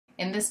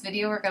In this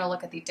video, we're going to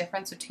look at the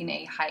difference between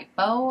a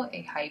hypo,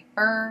 a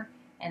hyper,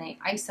 and an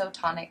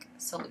isotonic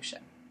solution.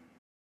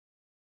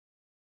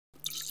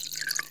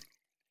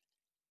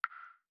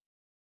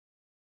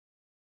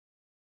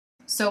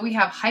 So we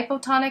have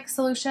hypotonic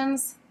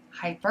solutions,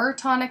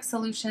 hypertonic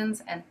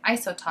solutions, and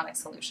isotonic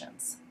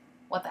solutions.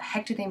 What the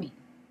heck do they mean?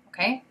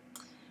 Okay,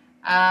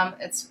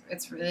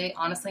 it's really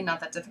honestly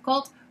not that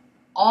difficult.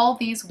 All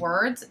these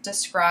words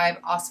describe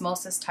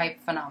osmosis type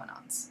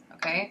phenomenons.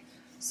 Okay,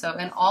 so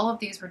in all of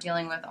these we're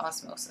dealing with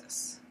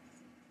osmosis,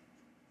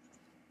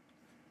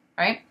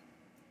 right?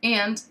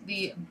 And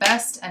the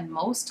best and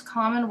most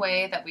common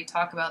way that we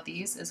talk about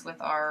these is with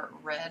our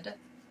red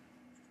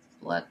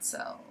blood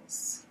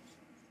cells.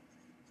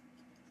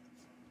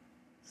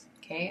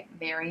 Okay,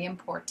 very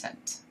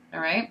important, all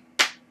right?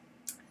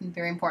 And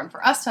very important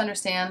for us to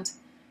understand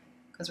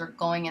because we're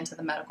going into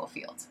the medical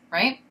field,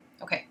 right?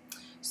 Okay,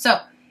 so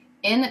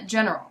in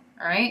general,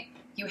 all right,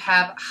 you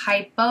have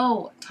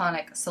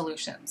hypotonic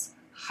solutions.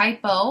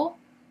 Hypo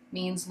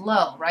means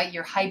low, right?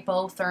 You're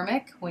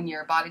hypothermic when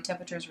your body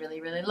temperature is really,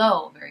 really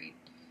low.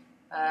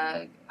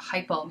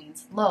 Hypo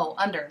means low,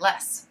 under,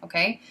 less,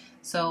 okay?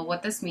 So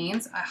what this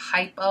means, a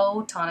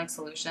hypotonic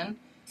solution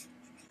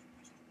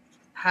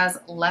has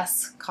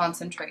less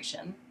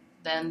concentration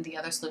than the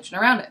other solution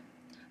around it.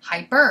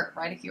 Hyper,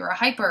 right? If you are a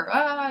hyper,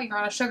 you're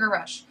on a sugar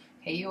rush.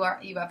 Okay, you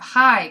have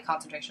high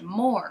concentration,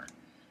 more.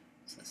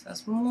 So this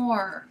has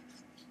more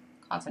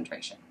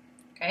concentration,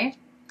 okay?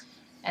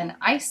 And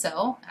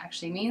iso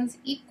actually means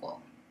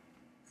equal,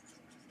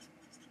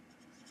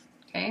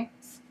 okay?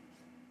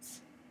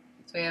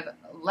 So we have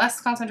less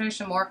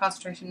concentration, more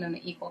concentration, and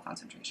an equal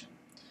concentration.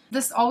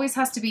 This always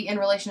has to be in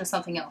relation to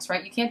something else,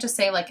 right? You can't just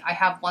say, like, I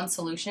have one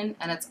solution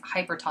and it's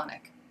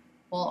hypertonic.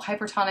 Well,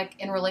 hypertonic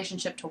in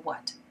relationship to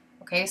what?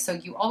 Okay, so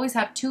you always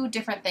have two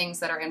different things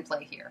that are in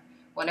play here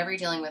whenever you're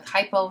dealing with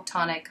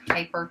hypotonic,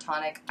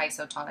 hypertonic,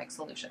 isotonic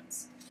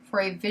solutions. For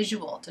a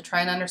visual to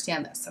try and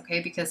understand this, okay,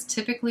 because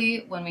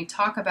typically when we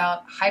talk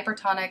about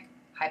hypertonic,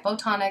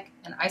 hypotonic,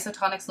 and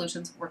isotonic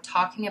solutions, we're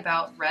talking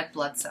about red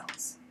blood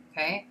cells,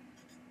 okay?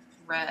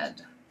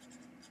 Red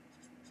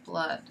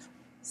blood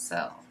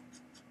cell.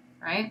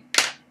 Right?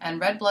 And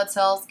red blood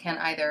cells can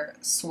either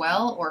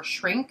swell or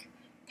shrink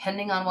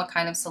depending on what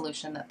kind of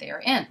solution that they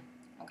are in,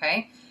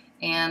 okay?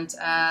 And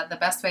the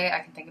best way I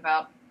can think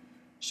about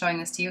showing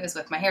this to you is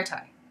with my hair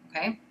tie,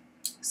 okay?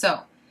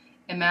 So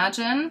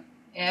imagine,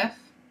 if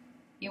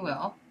you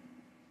will,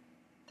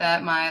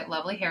 that my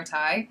lovely hair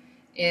tie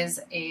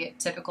is a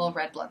typical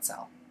red blood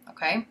cell,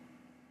 okay?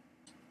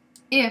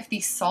 If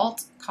the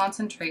salt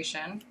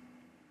concentration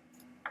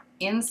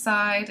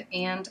inside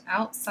and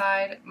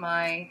outside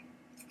my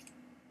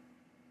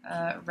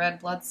red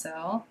blood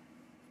cell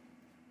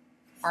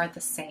are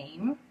the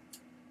same,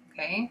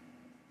 okay?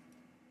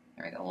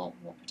 There we go,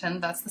 we'll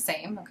pretend that's the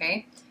same,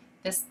 okay?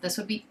 This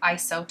would be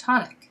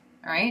isotonic,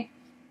 all right?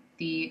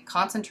 The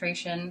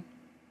concentration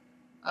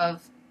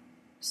of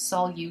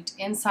solute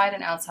inside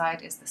and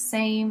outside is the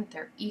same,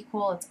 they're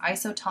equal, it's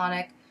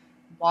isotonic.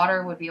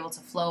 Water would be able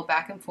to flow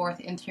back and forth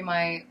in through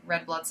my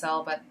red blood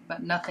cell,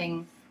 but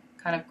nothing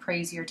kind of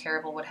crazy or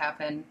terrible would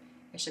happen.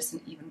 It's just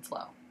an even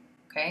flow,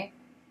 okay?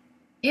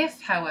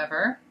 If,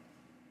 however,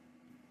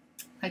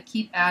 I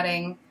keep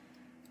adding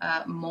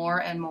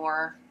more and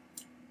more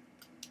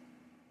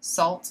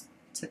salt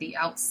to the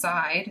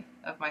outside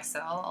of my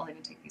cell, I'll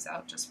even take these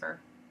out just for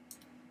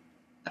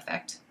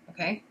effect.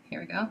 Okay, here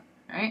we go.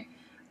 All right,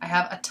 I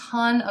have a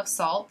ton of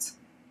salt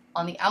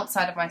on the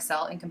outside of my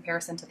cell in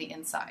comparison to the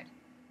inside.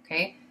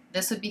 Okay,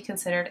 this would be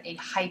considered a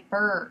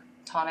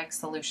hypertonic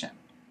solution.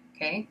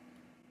 Okay,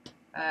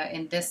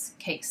 in this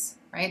case.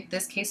 Right?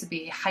 This case would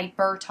be a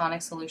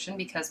hypertonic solution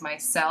because my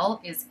cell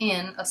is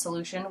in a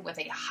solution with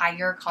a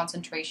higher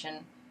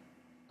concentration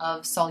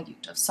of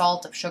solute, of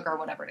salt, of sugar,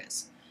 whatever it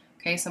is.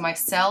 Okay, so my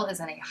cell is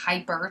in a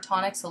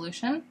hypertonic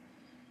solution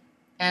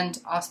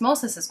and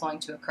osmosis is going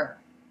to occur,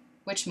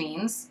 which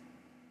means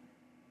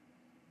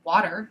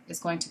water is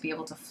going to be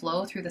able to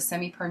flow through the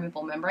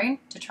semi-permeable membrane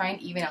to try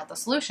and even out the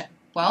solution.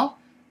 Well,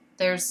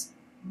 there's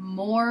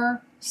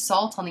more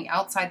salt on the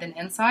outside than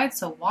inside,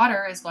 so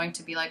water is going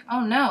to be like,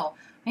 oh no,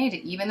 I need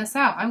to even this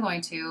out. I'm going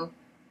to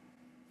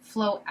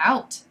flow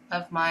out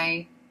of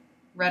my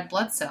red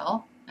blood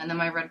cell, and then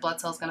my red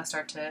blood cell is going to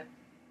start to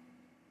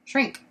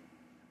shrink,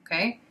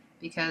 okay?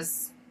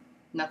 Because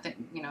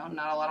nothing, not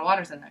a lot of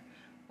water's in there.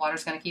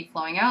 Water's going to keep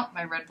flowing out.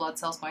 My red blood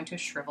cell is going to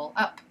shrivel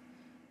up,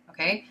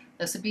 okay?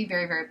 This would be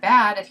very, very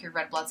bad if your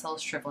red blood cell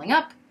is shriveling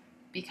up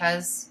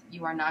because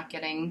you are not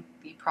getting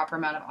the proper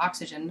amount of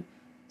oxygen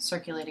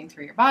circulating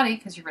through your body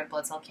because your red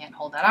blood cell can't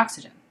hold that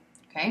oxygen,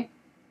 okay?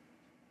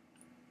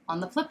 On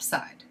the flip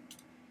side,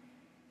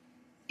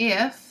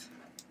 if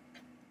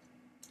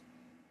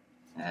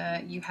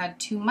you had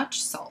too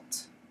much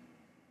salt,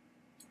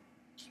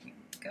 here we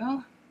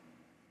go.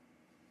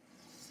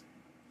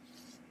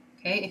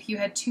 Okay, if you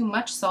had too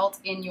much salt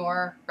in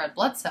your red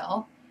blood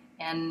cell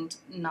and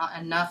not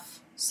enough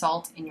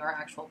salt in your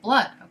actual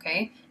blood,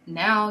 okay,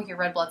 now your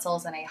red blood cell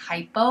is in a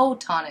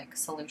hypotonic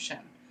solution,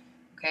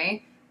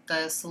 okay?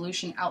 the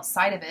solution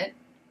outside of it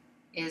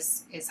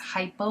is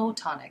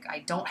hypotonic. I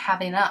don't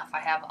have enough. I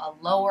have a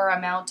lower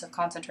amount of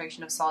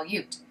concentration of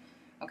solute.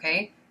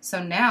 Okay,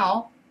 so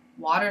now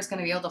water is going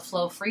to be able to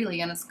flow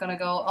freely, and it's going to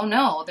go, oh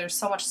no, there's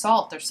so much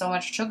salt, there's so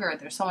much sugar,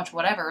 there's so much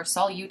whatever,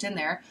 solute in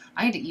there.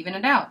 I need to even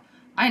it out.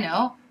 I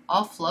know,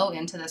 I'll flow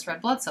into this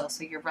red blood cell.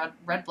 So your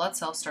red blood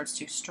cell starts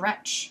to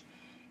stretch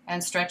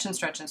and stretch and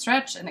stretch and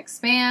stretch and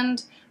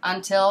expand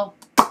until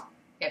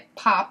it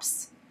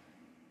pops,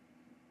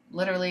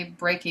 literally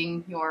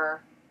breaking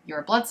your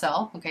blood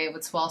cell. Okay, it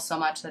would swell so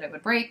much that it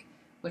would break,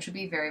 which would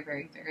be very,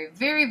 very, very,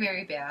 very,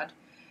 very bad.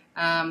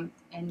 And,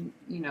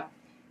 you know,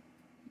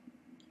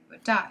 you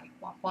would die.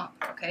 Womp womp,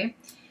 okay?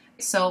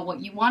 So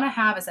what you want to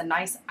have is a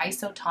nice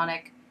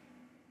isotonic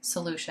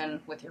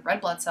solution with your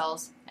red blood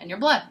cells and your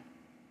blood.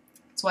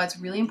 That's why it's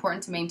really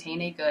important to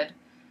maintain a good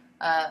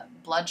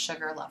blood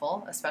sugar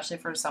level, especially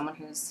for someone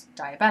who's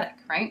diabetic,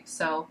 right?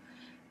 So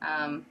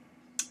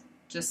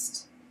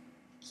just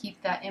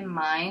keep that in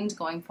mind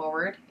going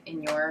forward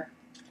in your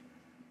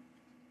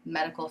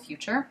medical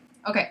future.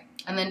 Okay,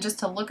 and then just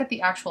to look at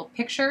the actual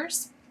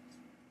pictures.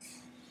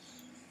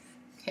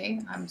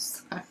 Okay, I'm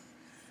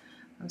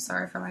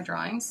sorry for my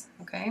drawings,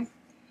 okay?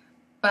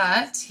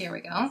 But here we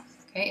go.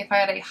 Okay, if I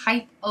had a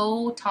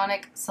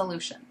hypotonic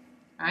solution,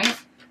 all right?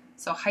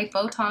 So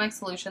hypotonic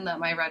solution that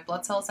my red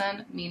blood cell's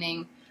in,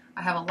 meaning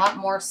I have a lot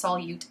more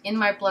solute in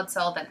my blood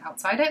cell than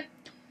outside it.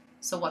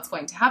 So what's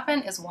going to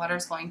happen is water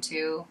is going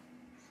to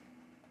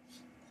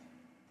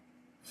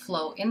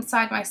flow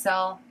inside my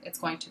cell. It's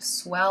going to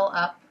swell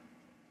up,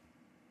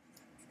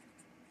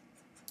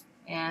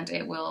 and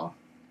it will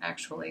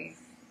actually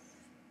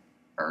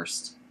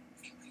burst.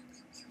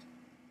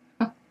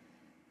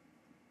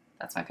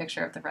 That's my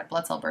picture of the red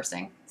blood cell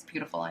bursting. It's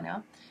beautiful, I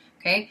know.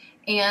 Okay,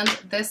 and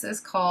this is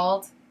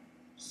called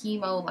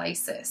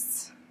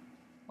hemolysis.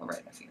 We'll write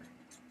it up here.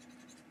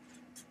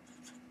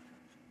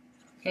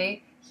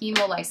 Okay,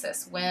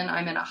 hemolysis. When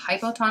I'm in a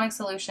hypotonic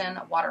solution,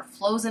 water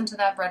flows into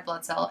that red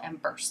blood cell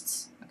and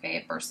bursts. Okay,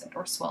 it bursts it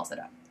or swells it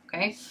up.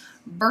 Okay,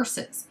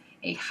 versus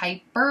a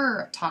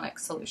hypertonic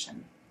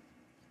solution.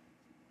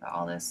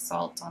 All this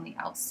salt on the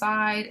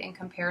outside in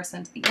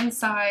comparison to the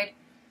inside.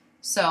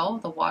 So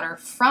the water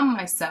from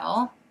my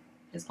cell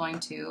is going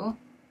to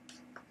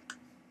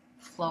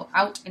flow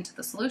out into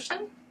the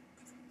solution,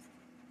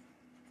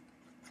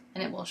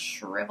 and it will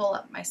shrivel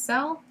up my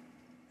cell.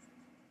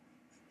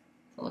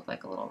 It'll look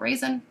like a little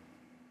raisin.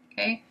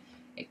 Okay,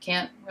 it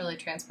can't really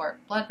transport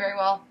blood very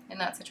well in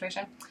that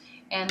situation.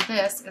 And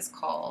this is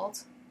called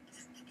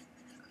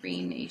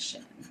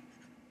crenation.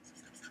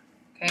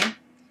 Okay,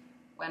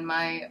 when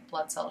my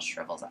blood cell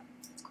shrivels up,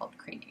 it's called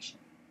crenation.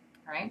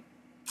 All right.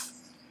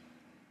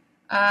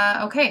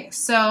 Okay,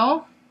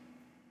 so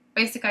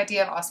basic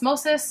idea of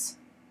osmosis,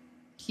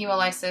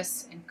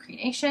 hemolysis, and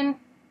crenation.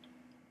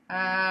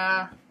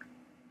 Yeah,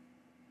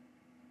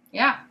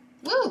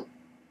 woo!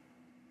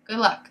 Good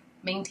luck.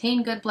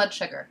 Maintain good blood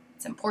sugar.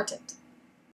 It's important.